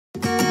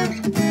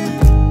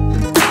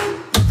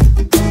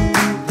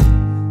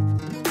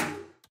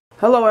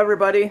Hello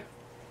everybody.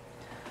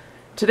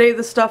 Today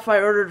the stuff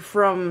I ordered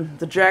from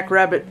the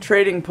Jackrabbit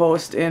Trading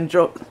Post in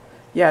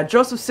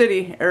Joseph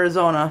City,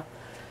 Arizona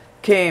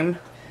came,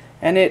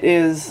 and it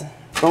is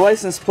the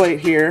license plate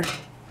here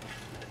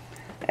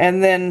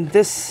and then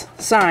this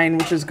sign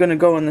which is going to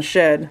go in the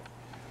shed,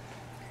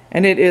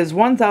 and it is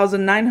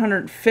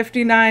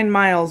 1,959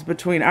 miles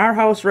between our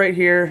house right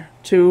here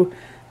to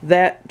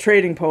that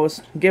trading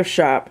post gift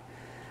shop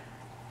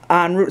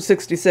on Route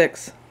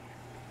 66.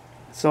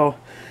 So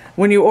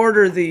when you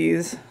order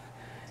these,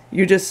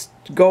 you just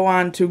go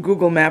on to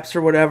Google Maps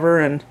or whatever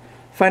and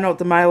find out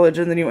the mileage,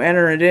 and then you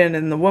enter it in,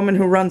 and the woman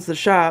who runs the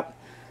shop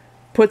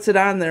puts it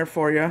on there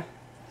for you.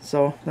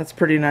 So that's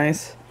pretty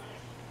nice.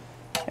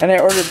 And I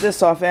ordered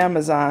this off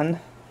Amazon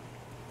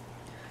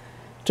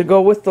to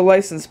go with the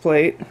license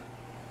plate.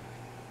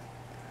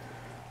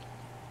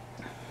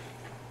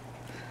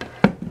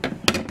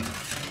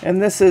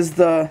 And this is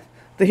the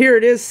Here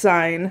It Is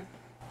sign,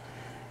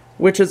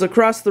 which is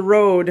across the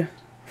road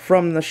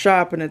from the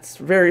shop, and it's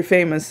very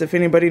famous if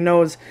anybody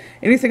knows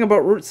anything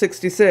about Route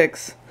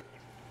 66.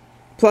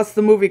 Plus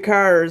the movie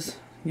Cars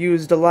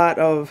used a lot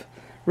of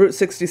Route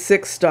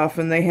 66 stuff,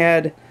 and they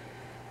had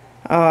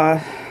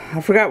I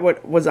forgot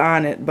what was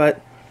on it,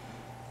 but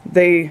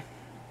they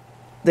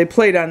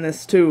played on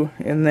this too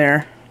in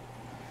there.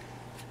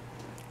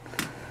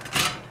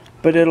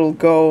 But it'll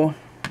go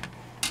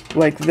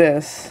like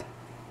this,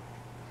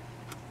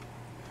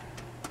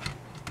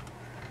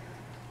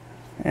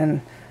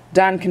 and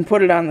Don can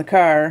put it on the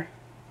car.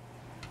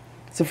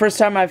 It's the first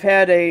time I've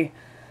had any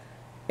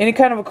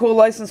kind of a cool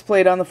license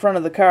plate on the front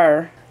of the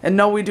car. And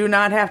no, we do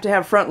not have to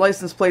have front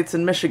license plates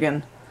in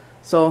Michigan.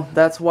 So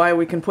that's why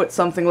we can put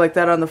something like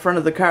that on the front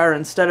of the car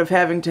instead of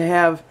having to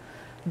have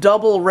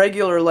double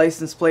regular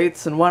license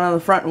plates and one on the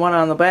front and one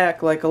on the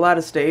back like a lot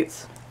of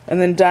states.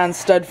 And then Don's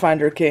stud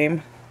finder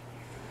came.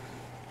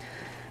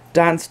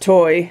 Don's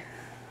toy.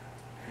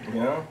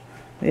 Yeah?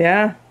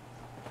 Yeah.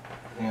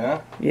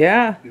 Yeah?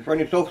 Yeah. You find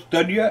yourself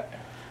stud yet?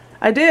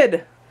 I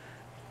did.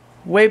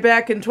 Way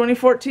back in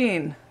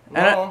 2014. No.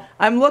 And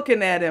I'm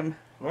looking at him.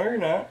 No, you're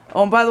not.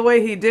 Oh, and by the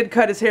way, he did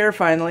cut his hair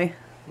finally.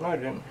 No, I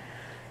didn't.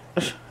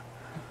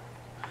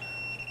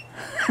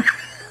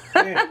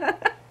 Hey,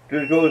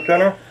 did it go to the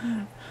center?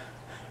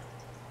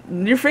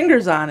 Your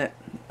finger's on it.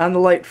 On the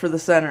light for the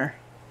center.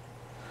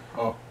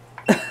 Oh.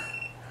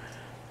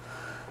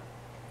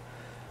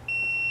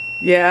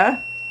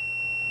 Yeah?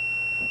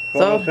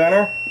 Go to the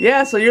center?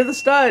 Yeah, so you're the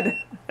stud.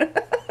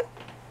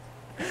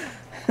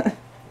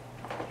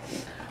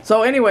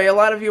 So anyway, a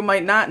lot of you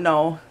might not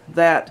know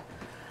that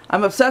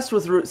I'm obsessed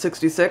with Route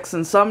 66,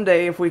 and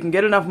someday, if we can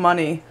get enough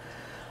money,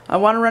 I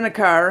want to rent a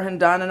car, and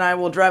Don and I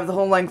will drive the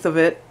whole length of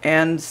it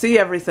and see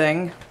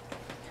everything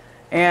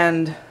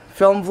and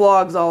film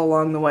vlogs all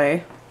along the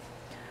way.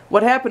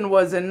 What happened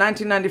was in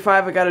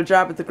 1995 I got a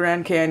job at the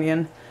Grand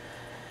Canyon,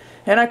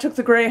 and I took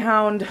the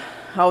Greyhound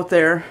out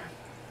there,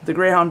 the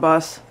Greyhound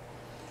bus.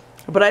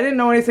 But I didn't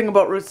know anything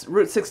about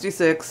Route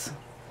 66,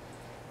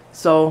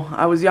 so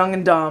I was young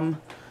and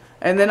dumb.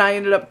 And then I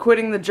ended up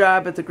quitting the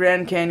job at the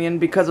Grand Canyon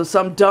because of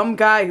some dumb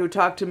guy who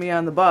talked to me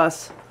on the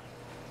bus,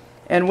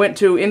 and went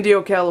to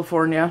Indio,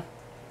 California.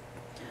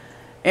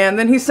 And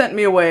then he sent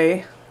me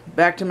away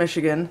back to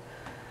Michigan.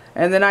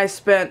 And then I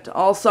spent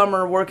all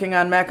summer working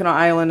on Mackinac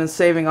Island and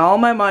saving all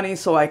my money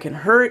so I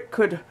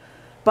could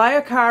buy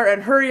a car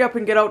and hurry up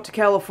and get out to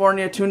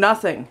California to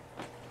nothing,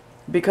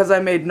 because I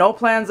made no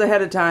plans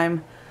ahead of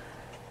time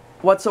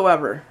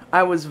whatsoever.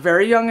 I was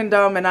very young and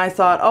dumb, and I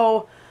thought,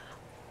 oh,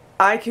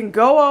 I can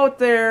go out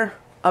there,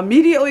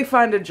 immediately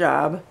find a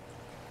job,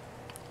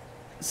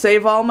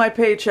 save all my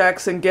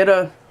paychecks, and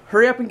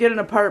hurry up and get an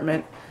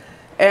apartment.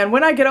 And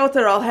when I get out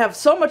there, I'll have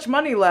so much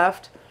money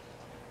left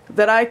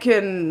that I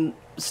can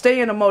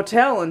stay in a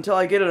motel until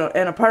I get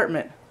an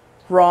apartment.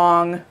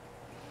 Wrong.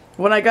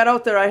 When I got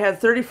out there, I had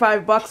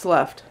 35 bucks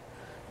left,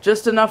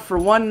 just enough for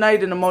one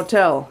night in a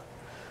motel.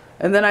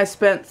 And then I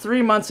spent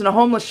 3 months in a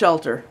homeless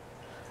shelter.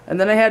 And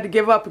then I had to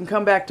give up and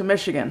come back to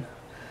Michigan.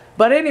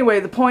 But anyway,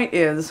 the point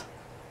is,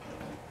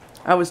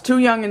 I was too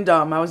young and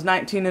dumb, I was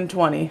 19 and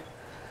 20,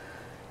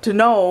 to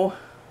know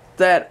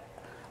that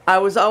I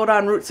was out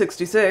on Route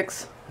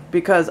 66,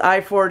 because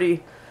I-40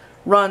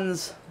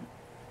 runs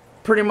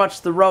pretty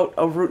much the route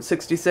of Route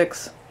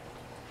 66.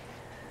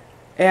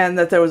 And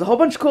that there was a whole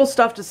bunch of cool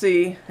stuff to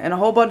see, and a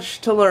whole bunch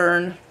to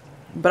learn,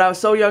 but I was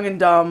so young and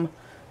dumb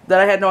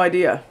that I had no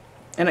idea.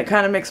 And it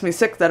kind of makes me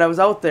sick that I was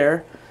out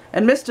there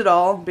and missed it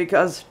all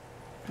because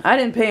I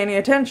didn't pay any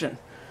attention,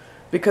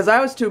 because I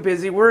was too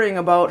busy worrying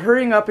about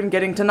hurrying up and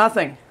getting to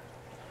nothing.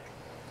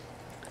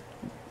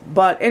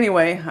 But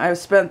anyway, I've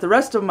spent the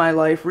rest of my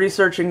life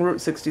researching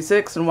Route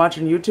 66 and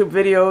watching YouTube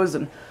videos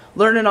and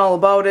learning all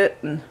about it,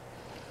 and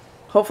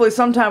hopefully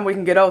sometime we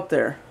can get out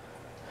there.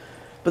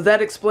 But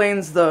that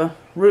explains the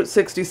Route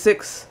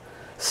 66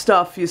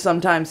 stuff you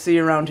sometimes see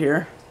around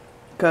here,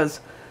 because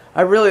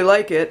I really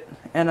like it,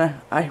 and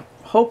I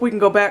hope we can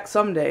go back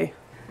someday.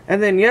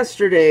 And then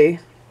yesterday,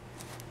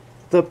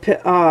 the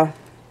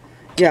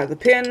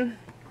pin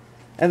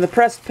and the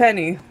pressed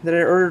penny that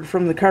I ordered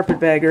from the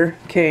carpetbagger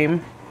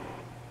came.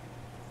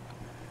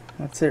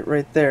 That's it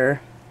right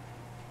there.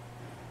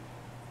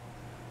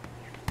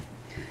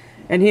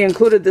 And he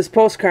included this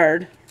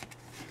postcard,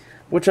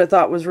 which I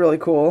thought was really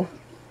cool.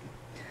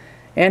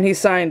 And he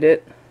signed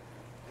it.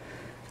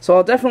 So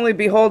I'll definitely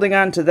be holding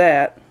on to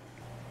that.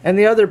 And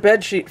the other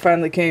bed sheet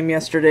finally came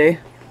yesterday.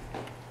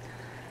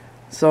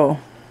 So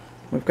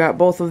we've got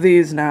both of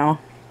these now.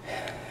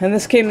 And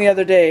this came the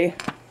other day.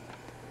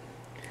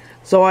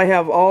 So I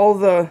have all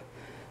the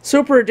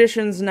super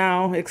editions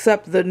now,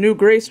 except the new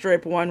gray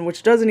stripe one,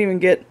 which doesn't even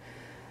get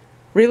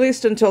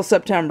released until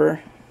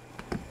September.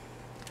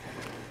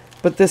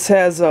 But this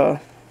has a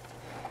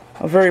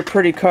very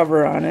pretty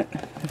cover on it,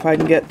 if I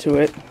can get to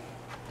it.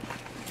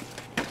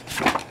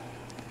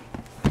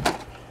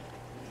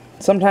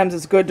 Sometimes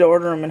it's good to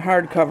order them in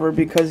hardcover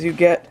because you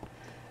get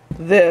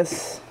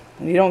this,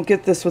 and you don't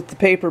get this with the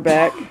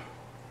paperback.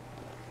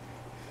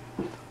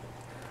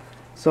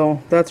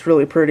 So that's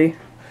really pretty.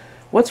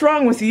 What's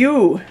wrong with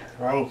you? What's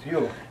wrong with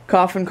you?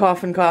 Coughing,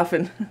 coughing,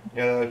 coughing.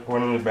 Yeah, there's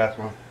one in the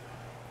bathroom.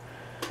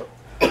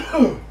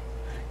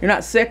 You're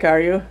not sick, are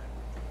you?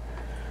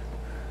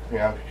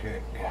 Yeah, I'm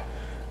sick.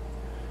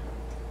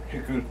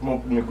 Sick of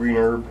smoking the green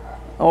herb.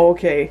 Oh,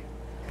 okay.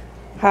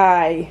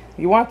 Hi.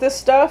 You want this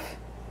stuff?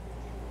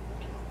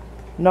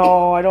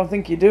 No, I don't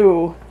think you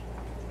do.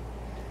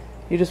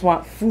 You just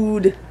want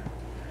food.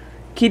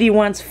 Kitty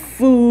wants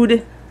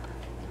food.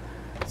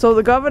 So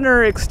the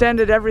governor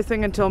extended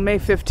everything until May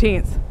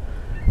 15th.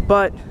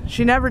 But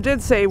she never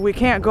did say we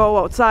can't go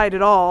outside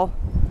at all.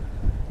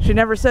 She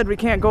never said we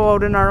can't go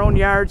out in our own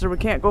yards, or we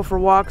can't go for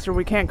walks, or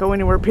we can't go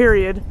anywhere,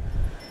 period.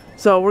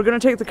 So we're going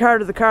to take the car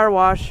to the car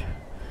wash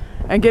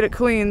and get it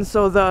cleaned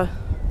so the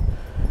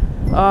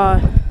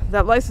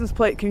that license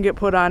plate can get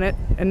put on it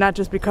and not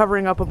just be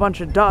covering up a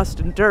bunch of dust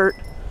and dirt.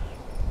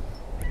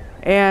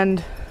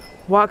 And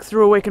walk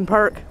through Awaken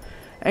Park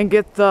and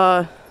get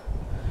the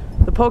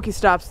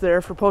Pokestops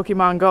there for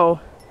Pokemon Go.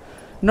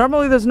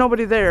 Normally there's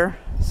nobody there,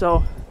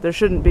 so there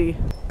shouldn't be.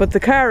 But the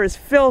car is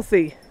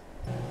filthy.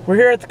 We're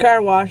here at the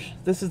car wash.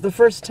 This is the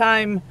first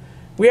time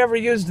we ever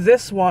used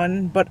this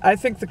one, but I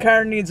think the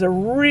car needs a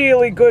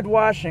really good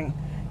washing.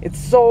 It's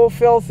so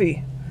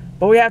filthy.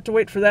 But we have to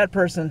wait for that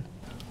person.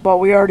 But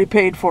we already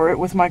paid for it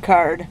with my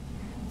card.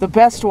 The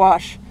best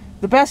wash.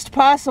 The best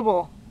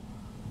possible.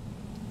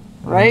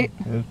 Right?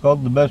 It's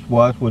called the best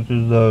wash, which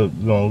is the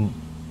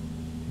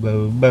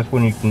best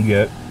one you can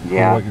get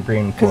for what you're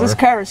paying for. Because this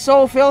car is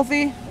so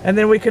filthy. And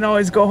then we can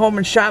always go home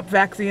and shop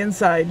vac the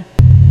inside.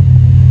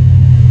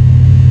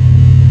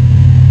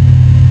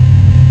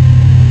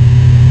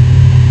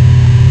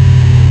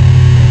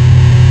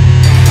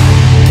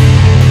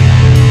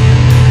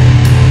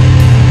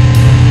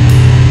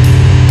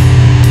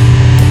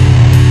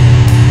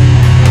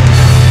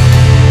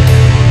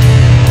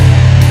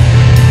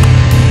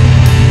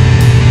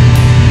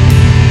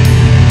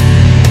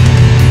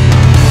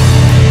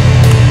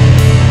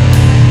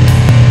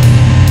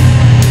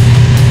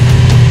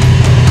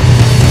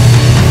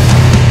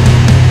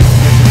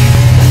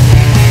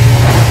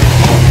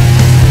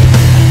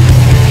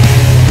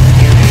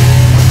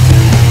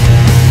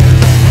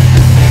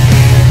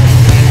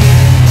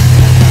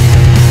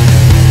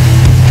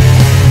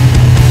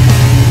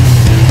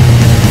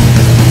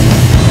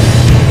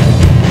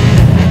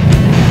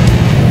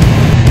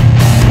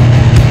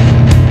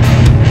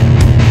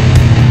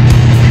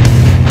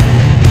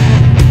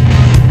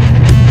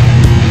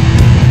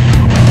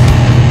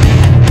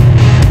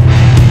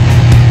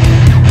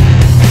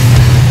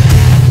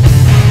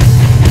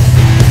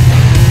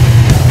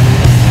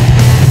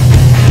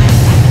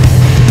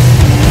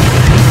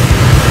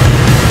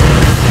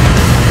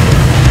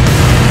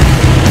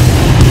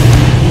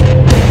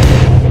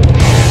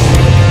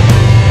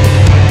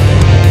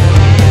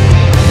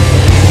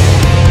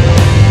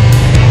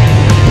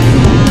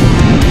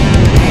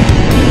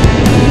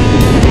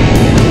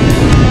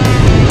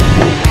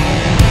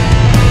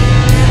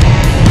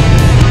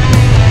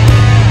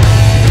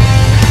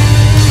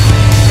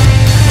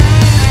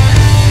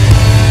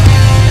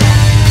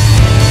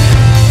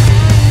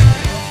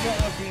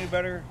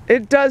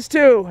 It does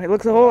too. It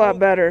looks a whole lot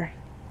better.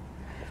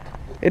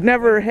 It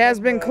never has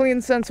been clean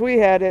since we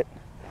had it.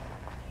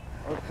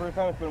 Well, it's the first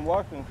time it's been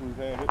washed since we've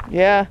had it.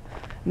 Yeah.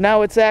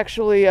 Now it's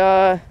actually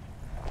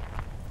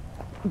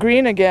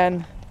green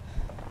again.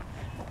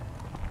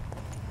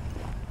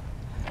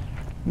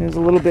 There's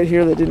a little bit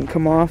here that didn't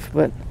come off,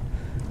 but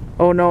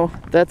oh no,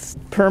 that's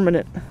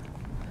permanent.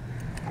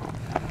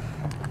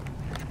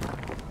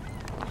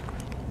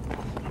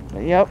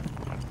 Yep.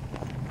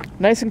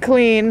 Nice and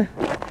clean.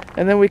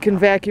 And then we can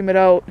vacuum it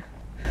out.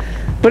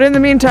 But in the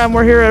meantime,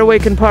 we're here at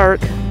Awaken Park,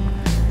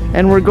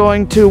 and we're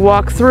going to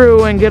walk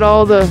through and get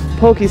all the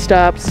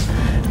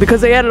Pokestops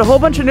because they added a whole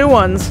bunch of new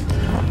ones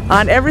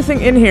on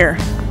everything in here.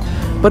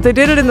 But they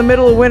did it in the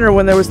middle of winter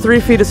when there was 3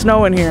 feet of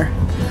snow in here.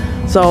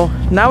 So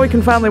now we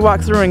can finally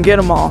walk through and get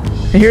them all.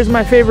 And here's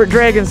my favorite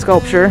dragon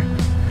sculpture.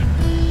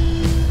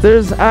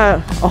 There's a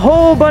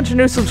whole bunch of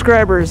new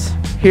subscribers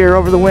here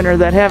over the winter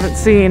that haven't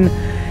seen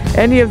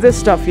any of this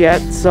stuff yet.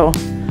 So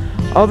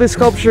all these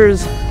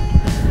sculptures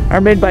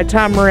are made by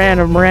Tom Moran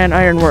of Moran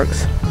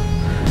Ironworks.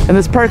 And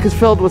this park is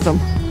filled with them.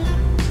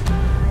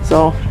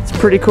 So it's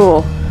pretty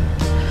cool.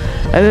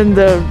 And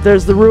then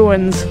there's the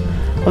ruins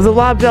of the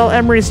Lobdell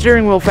Emery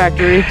steering wheel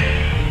factory.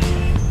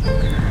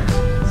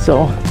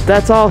 So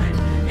that's all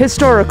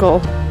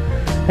historical,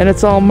 and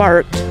it's all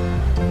marked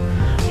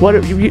what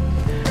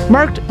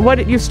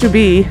it used to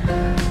be.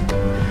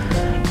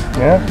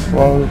 Yeah,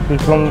 well, you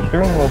filmed the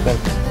steering wheel then.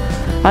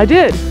 I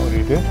did. Oh,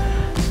 you did?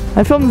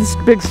 I filmed this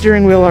big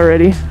steering wheel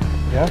already.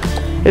 Yeah?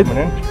 Coming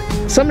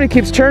in? Somebody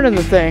keeps turning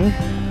the thing.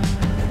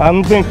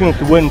 I'm thinking it's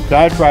the wind.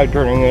 I tried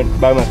turning it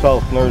by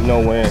myself and there's no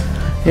way.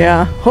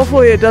 Yeah,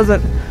 hopefully it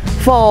doesn't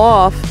fall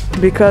off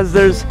because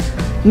there's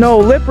no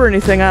lip or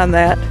anything on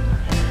that.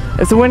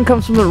 If the wind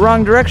comes from the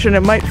wrong direction,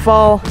 it might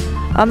fall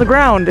on the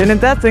ground, and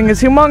that thing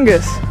is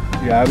humongous.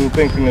 Yeah, I'm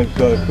thinking it's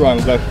a strong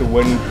gust of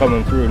wind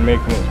coming through and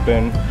making it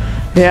spin.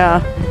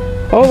 Yeah.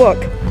 Oh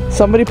look,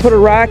 somebody put a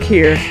rock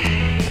here.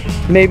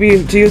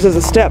 Maybe to use as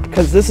a step,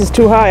 because this is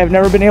too high. I've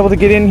never been able to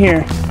get in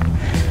here.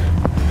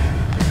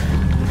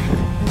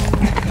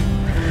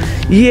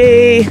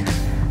 Yay!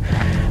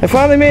 I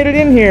finally made it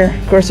in here.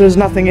 Of course, there's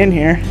nothing in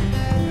here.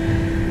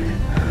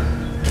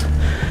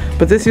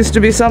 But this used to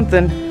be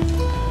something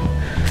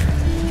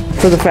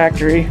for the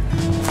factory.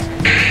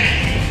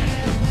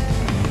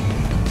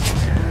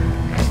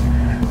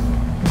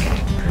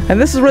 And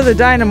this is where the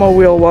dynamo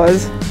wheel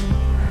was.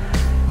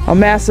 A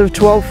massive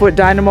 12-foot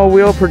dynamo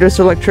wheel produced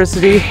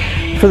electricity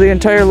for the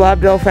entire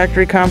Lobdell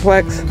factory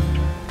complex.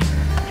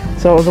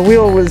 So the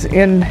wheel was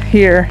in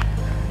here.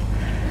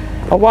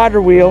 A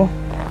water wheel.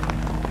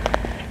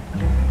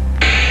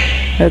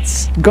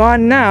 It's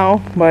gone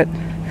now, but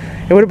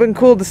it would have been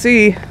cool to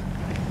see.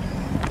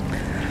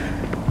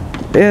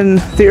 In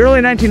the early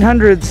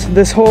 1900s,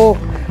 this whole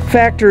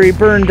factory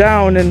burned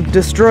down and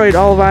destroyed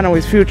all of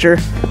Anowe's future.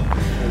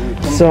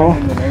 So,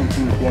 in the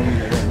 1920s,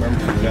 I don't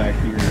remember the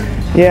exact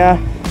year. Yeah.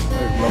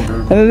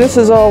 And then this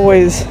is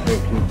always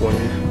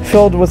 1920s.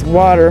 filled with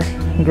water.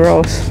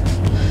 Gross.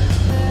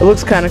 It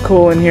looks kind of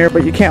cool in here,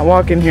 but you can't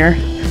walk in here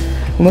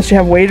unless you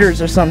have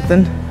waders or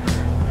something.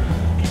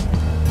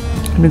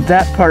 I mean,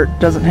 that part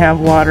doesn't have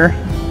water.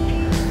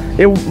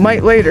 It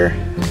might later,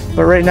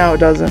 but right now it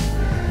doesn't.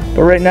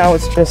 But right now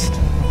it's just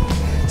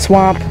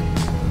swamp.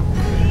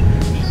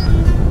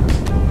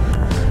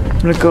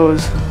 And it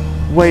goes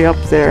way up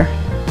there.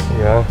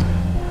 Yeah.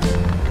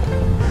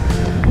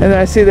 And then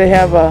I see they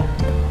have a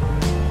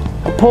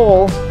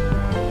pole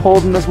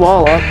holding this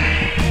wall up.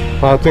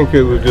 I think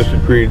it was just a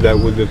tree that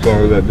was just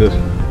there that just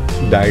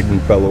died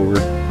and fell over.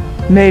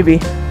 Maybe.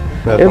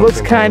 That's It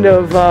looks kind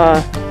of,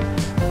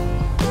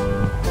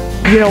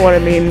 you know what I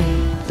mean,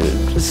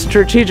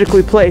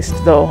 strategically placed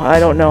though. I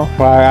don't know.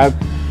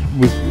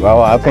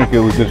 Well, I think it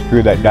was just a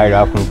tree that died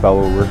off and fell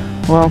over.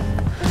 Well,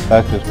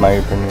 that's just my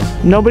opinion.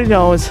 Nobody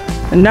knows.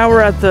 And now we're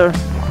at the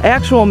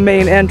actual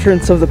main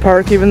entrance of the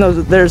park, even though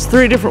there's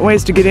 3 different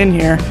ways to get in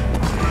here.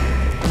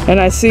 And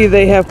I see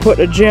they have put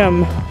a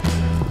gym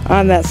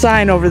on that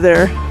sign over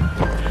there.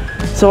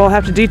 So I'll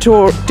have to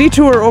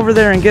detour over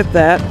there and get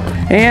that.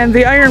 And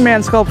the Iron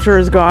Man sculpture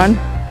is gone.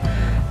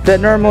 That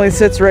normally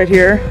sits right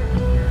here.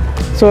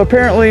 So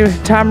apparently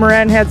Tom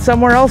Moran had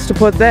somewhere else to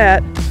put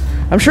that.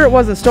 I'm sure it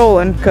wasn't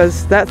stolen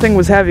because that thing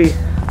was heavy.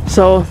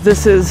 So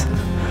this is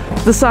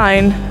the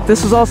sign.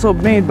 This was also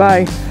made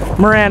by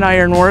Moran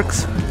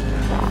Ironworks.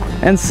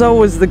 And so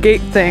was the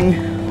gate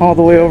thing all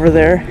the way over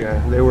there. Yeah,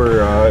 they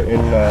were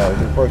in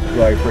the 4th of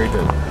July parade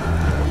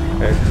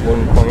at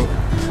one point.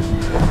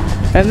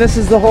 And this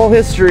is the whole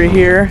history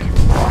here.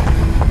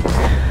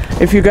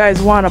 If you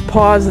guys want to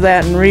pause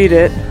that and read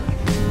it.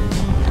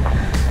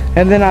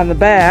 And then on the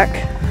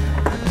back,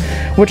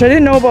 which I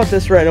didn't know about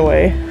this right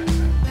away,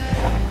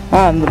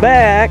 on the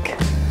back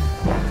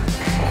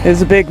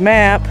is a big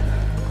map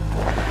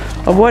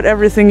of what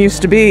everything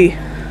used to be.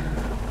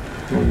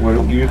 What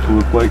it used to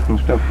look like and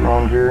stuff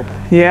around here.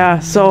 Yeah,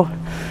 so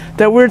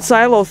that weird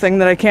silo thing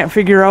that I can't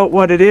figure out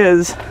what it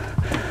is,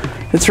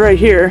 it's right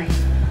here.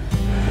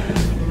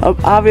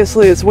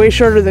 Obviously it's way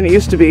shorter than it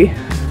used to be.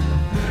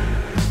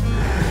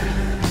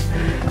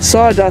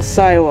 Sawdust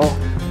silo.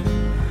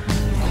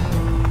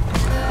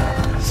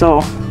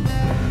 So,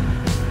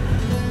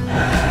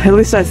 at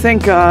least I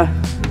think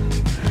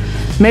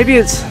maybe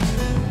it's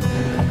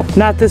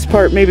not this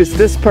part, maybe it's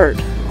this part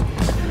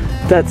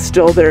that's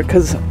still there,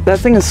 because that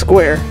thing is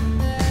square.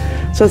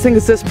 So I think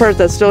it's this part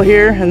that's still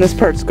here and this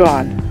part's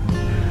gone.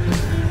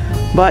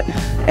 But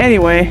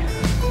anyway,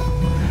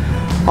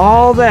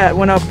 all that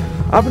went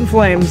up in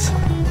flames.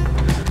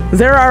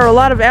 There are a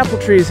lot of apple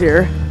trees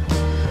here.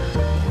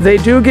 They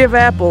do give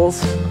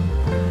apples,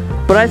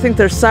 but I think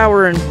they're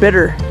sour and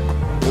bitter.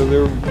 So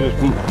they're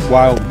just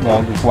wild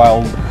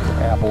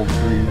apple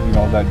trees, you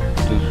know, that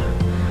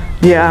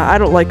just... Yeah, I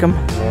don't like them.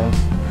 Yeah.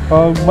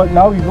 But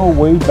now you go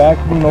way back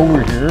and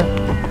over here,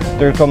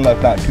 there's some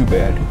that's not too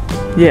bad.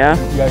 Yeah.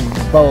 Yeah, you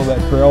can follow that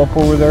trail up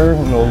over there,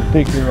 and they'll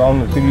take you around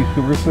the city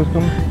sewer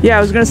system. Yeah,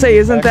 I was gonna say,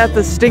 isn't that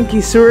the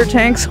stinky sewer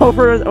tanks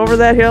over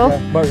that hill?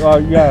 Yeah, but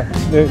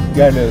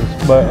it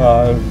is.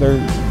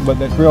 But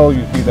that trail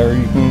you see there,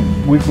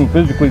 we can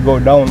physically go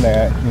down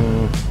that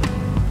and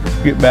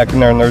get back in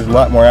there, and there's a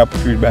lot more apple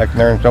trees back in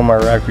there, and some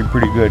are actually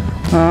pretty good.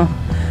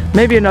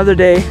 Maybe another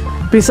day.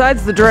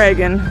 Besides the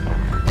dragon,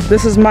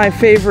 this is my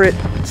favorite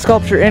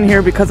sculpture in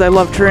here because I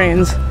love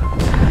trains.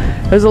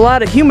 There's a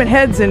lot of human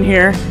heads in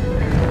here,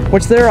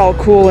 which they're all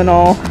cool and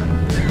all,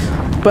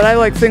 but I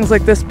like things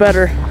like this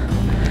better,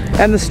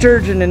 and the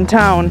sturgeon in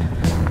town.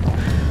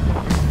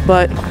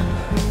 But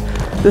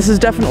this is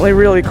definitely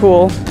really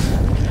cool,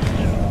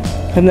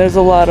 and there's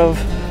a lot of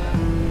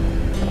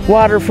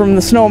water from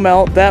the snow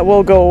melt that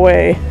will go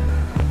away,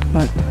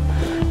 but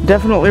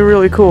definitely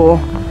really cool.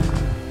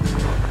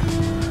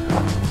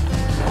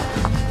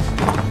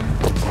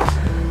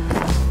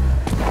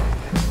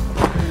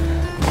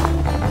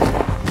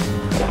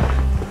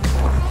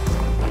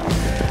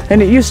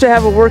 And it used to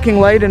have a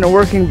working light and a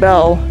working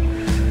bell,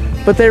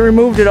 but they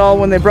removed it all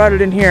when they brought it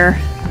in here,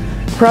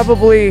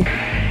 probably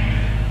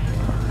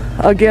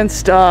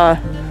against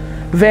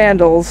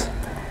vandals.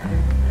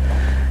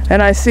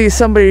 And I see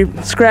somebody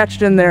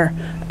scratched in there,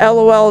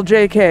 LOL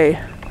JK,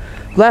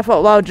 laugh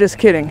out loud, just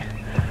kidding.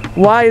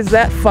 Why is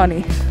that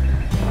funny?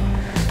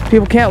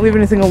 People can't leave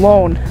anything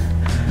alone,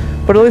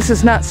 but at least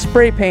it's not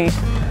spray paint.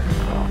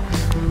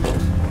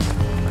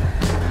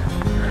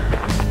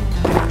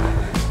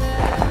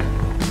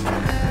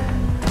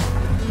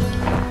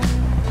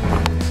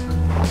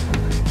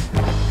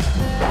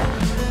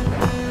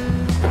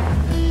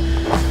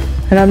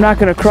 And I'm not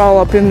going to crawl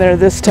up in there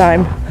this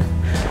time,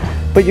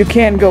 but you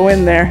can go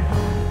in there.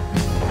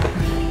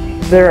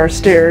 There are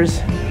stairs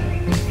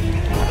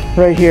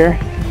right here.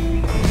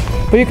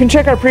 But you can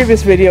check our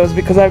previous videos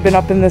because I've been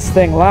up in this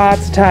thing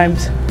lots of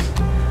times.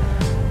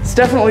 It's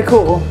definitely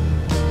cool.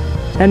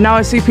 And now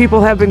I see people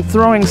have been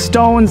throwing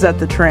stones at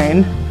the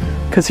train,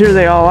 because here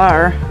they all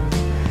are.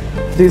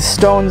 These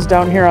stones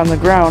down here on the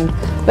ground.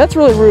 That's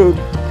really rude.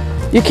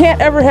 You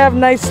can't ever have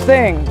nice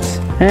things.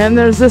 And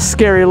there's this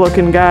scary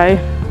looking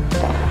guy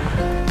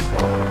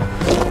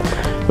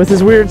with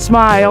his weird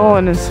smile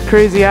and his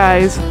crazy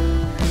eyes.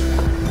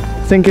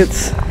 I think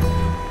it's,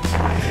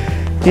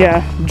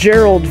 yeah,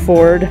 Gerald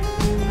Ford.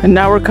 And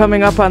now we're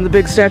coming up on the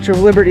big Statue of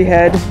Liberty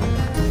head.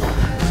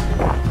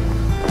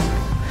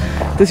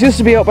 This used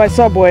to be out by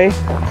Subway,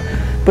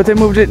 but they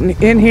moved it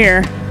in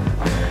here.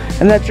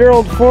 And that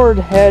Gerald Ford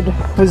head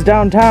was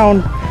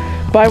downtown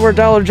by where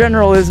Dollar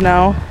General is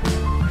now.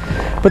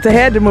 But they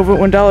had to move it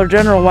when Dollar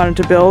General wanted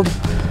to build.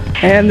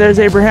 And there's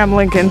Abraham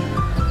Lincoln.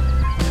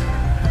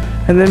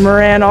 And then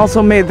Moran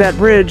also made that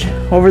bridge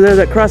over there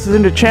that crosses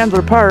into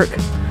Chandler Park,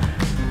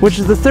 which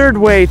is the third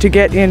way to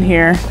get in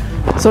here.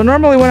 So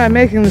normally when I'm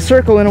making the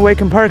circle in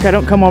Awaken Park, I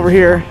don't come over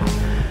here.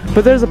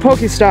 But there's a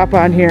Pokestop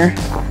on here.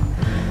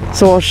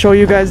 So I'll show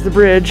you guys the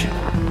bridge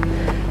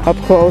up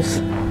close.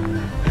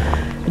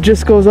 It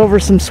just goes over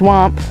some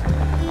swamp,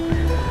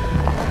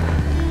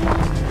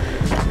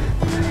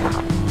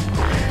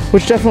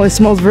 which definitely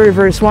smells very,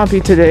 very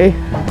swampy today.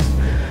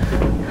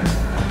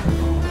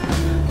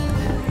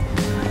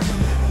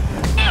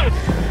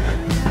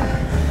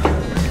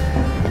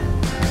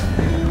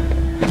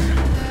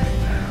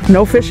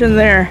 No fish in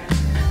there.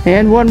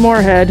 And one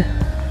more head.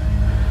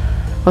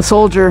 A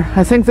soldier.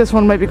 I think this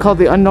one might be called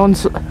the Unknown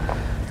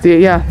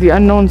the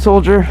Unknown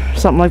Soldier,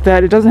 something like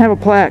that. It doesn't have a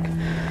plaque.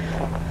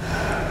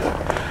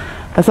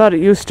 I thought it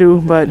used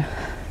to, but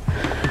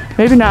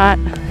maybe not.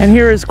 And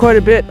here is quite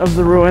a bit of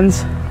the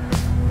ruins.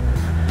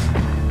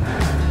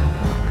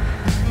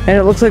 And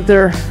it looks like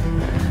they're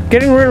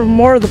getting rid of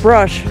more of the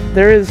brush.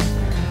 There is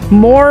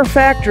more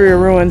factory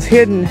ruins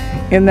hidden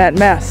in that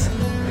mess.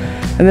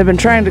 And they've been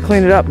trying to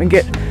clean it up and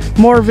get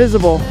more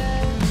visible.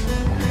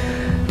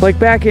 Like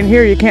back in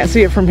here, you can't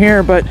see it from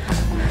here, but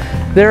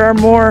there are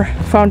more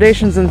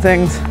foundations and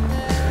things.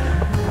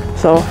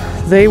 So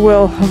they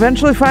will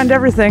eventually find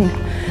everything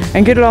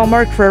and get it all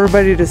marked for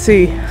everybody to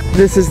see.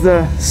 This is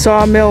the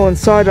sawmill and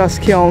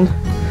sawdust kiln,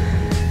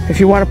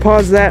 if you want to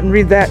pause that and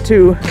read that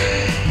too.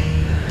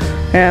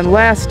 And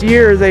last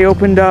year they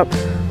opened up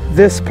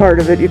this part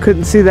of it. You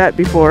couldn't see that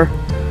before.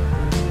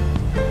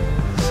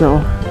 So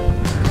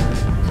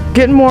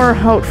getting more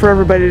out for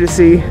everybody to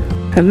see.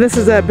 And this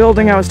is that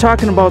building I was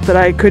talking about that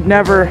I could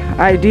never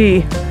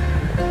ID.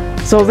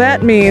 So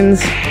that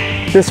means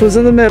this was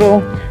in the middle,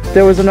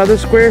 there was another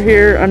square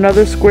here,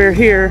 another square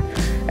here,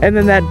 and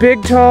then that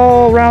big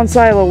tall round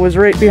silo was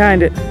right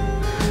behind it.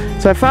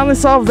 So I finally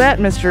solved that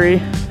mystery,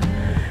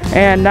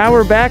 and now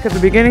we're back at the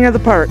beginning of the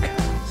park.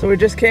 So we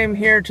just came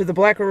here to the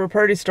Black River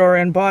Party Store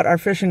and bought our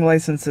fishing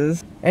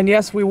licenses. And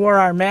yes, we wore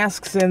our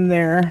masks in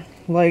there,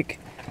 like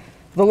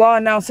the law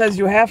now says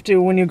you have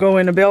to when you go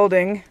in a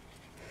building,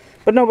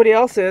 but nobody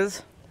else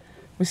is.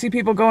 We see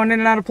people going in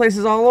and out of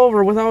places all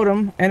over without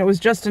them, and it was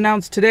just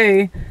announced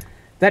today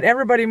that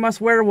everybody must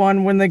wear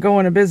one when they go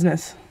in a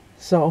business.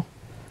 So,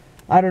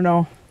 I don't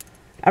know.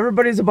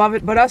 Everybody's above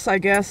it but us, I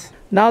guess.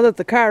 Now that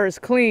the car is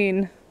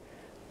clean,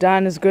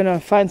 Don is gonna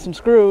find some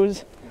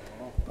screws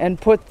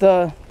and put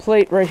the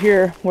plate right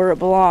here where it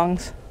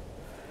belongs.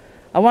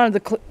 I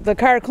wanted the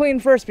car clean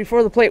first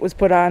before the plate was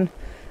put on.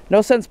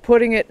 No sense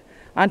putting it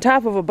on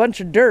top of a bunch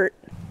of dirt.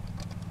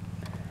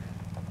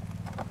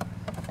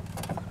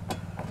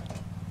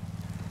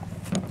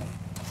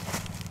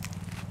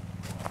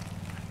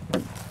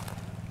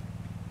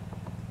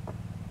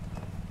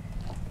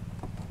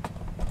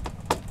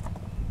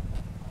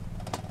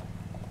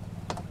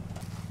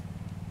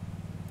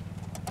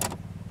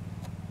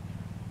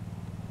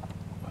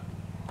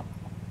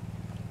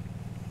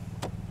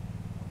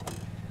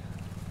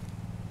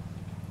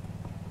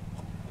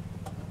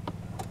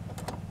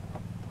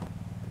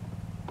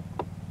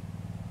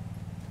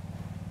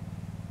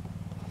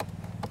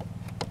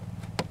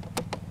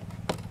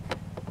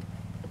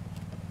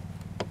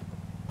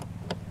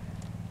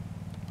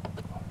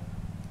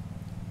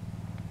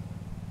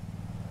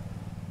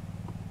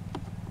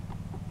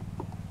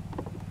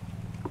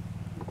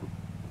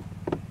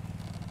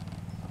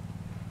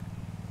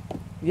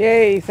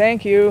 Yay,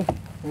 thank you.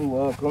 You're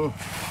welcome.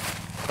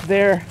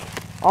 They're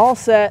all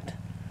set.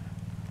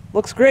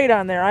 Looks great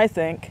on there, I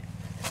think.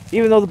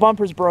 Even though the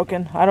bumper's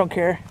broken, I don't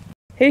care.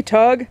 Hey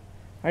Tug,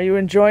 are you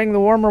enjoying the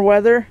warmer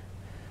weather?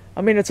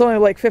 I mean, it's only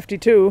like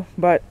 52,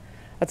 but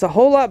that's a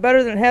whole lot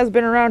better than it has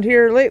been around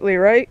here lately,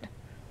 right?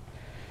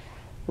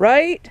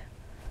 Right?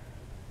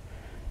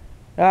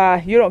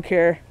 Ah, you don't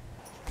care.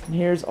 And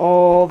here's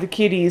all the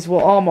kitties. Well,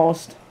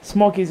 almost.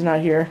 Smokey's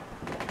not here.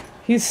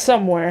 He's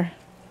somewhere.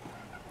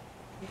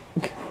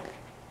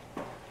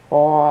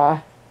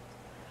 Aww.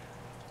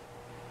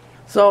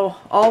 So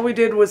all we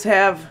did was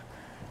have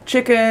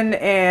chicken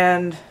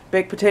and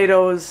baked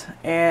potatoes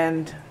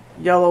and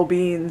yellow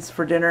beans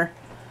for dinner.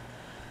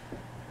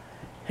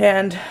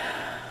 And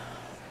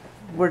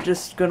we're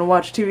just going to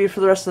watch TV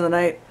for the rest of the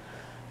night.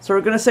 So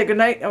we're going to say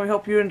goodnight, and we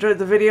hope you enjoyed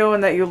the video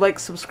and that you like,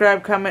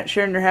 subscribe, comment,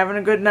 share, and you're having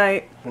a good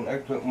night. It's an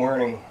excellent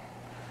morning.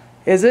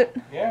 Is it?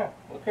 Yeah,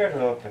 look at it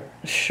out there.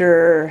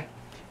 Sure.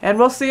 And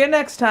we'll see you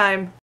next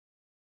time.